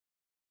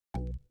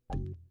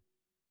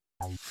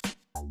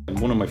And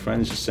one of my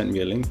friends just sent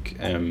me a link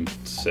to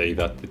say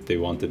that they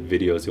wanted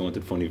videos, they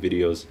wanted funny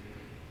videos,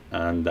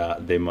 and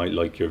that they might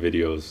like your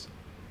videos.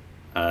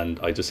 And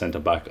I just sent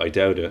them back. I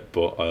doubt it,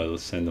 but I'll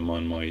send them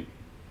on my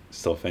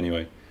stuff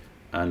anyway.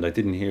 And I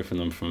didn't hear from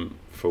them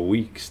for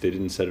weeks. They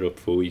didn't set it up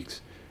for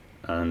weeks,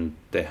 and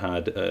they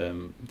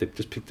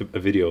just picked up a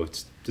video.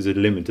 There's a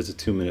limit. There's a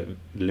 2 minute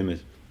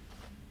limit.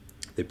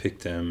 They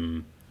picked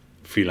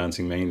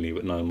freelancing mainly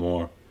with Niall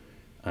Moore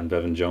and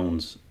Bevan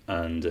Jones,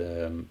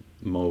 and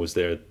Mo was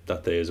there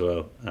that day as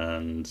well,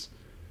 and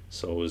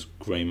so was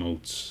Graham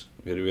Oates.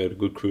 We had a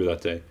good crew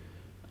that day,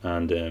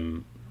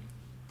 and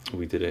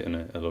we did it in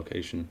a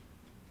location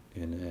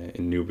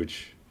in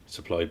Newbridge,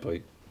 supplied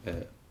by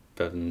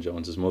Bevan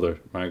Jones's mother,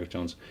 Margaret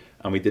Jones,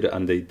 and we did it.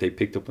 And they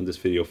picked up on this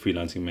video,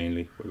 freelancing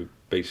mainly, where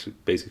we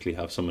basically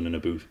have someone in a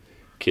boot,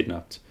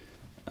 kidnapped,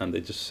 and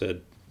they just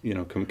said, you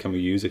know, can we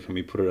use it? Can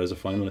we put it as a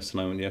finalist?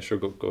 And I went, yeah, sure,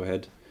 go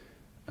ahead.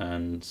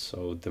 And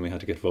so then we had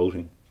to get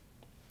voting.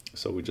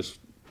 So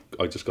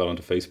I just got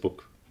onto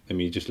Facebook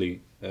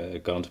immediately,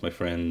 got onto my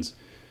friends,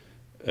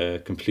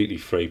 completely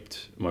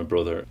fraped my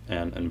brother,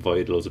 and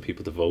invited loads of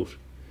people to vote,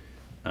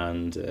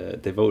 and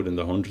they voted in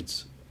the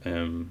hundreds.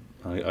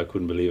 I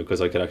couldn't believe it,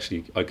 because I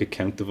could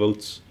count the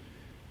votes,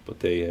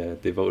 but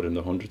they voted in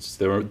the hundreds.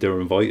 They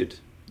were invited,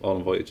 all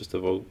invited just to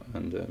vote,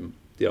 and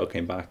they all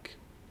came back,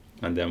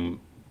 and then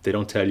they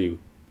don't tell you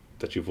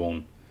that you've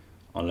won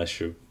unless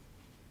you've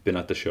been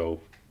at the show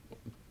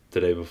the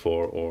day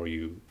before or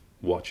you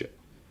watch it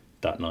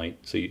that night.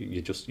 So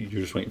you're just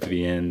waiting for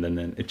the end, and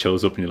then it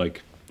shows up and you're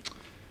like,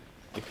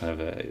 you kind of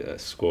a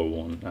score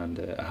one. And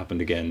it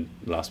happened again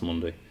last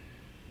Monday.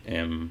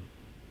 The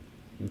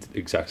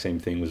exact same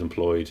thing was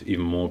employed.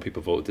 Even more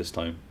people voted this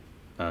time,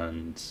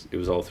 and it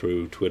was all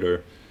through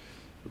Twitter,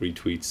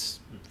 retweets,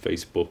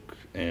 Facebook,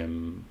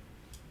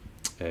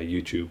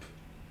 YouTube,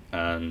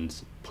 and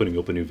putting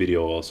up a new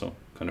video also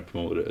kind of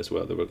promoted it as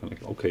well. They were kind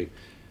of like, okay,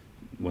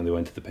 when they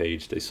went to the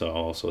page, they saw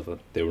also that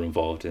they were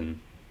involved in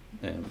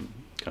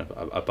kind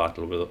of a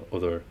battle with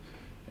other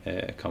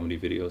comedy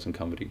videos and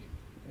comedy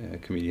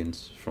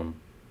comedians from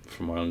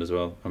Ireland as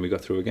well, and we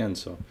got through again.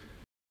 So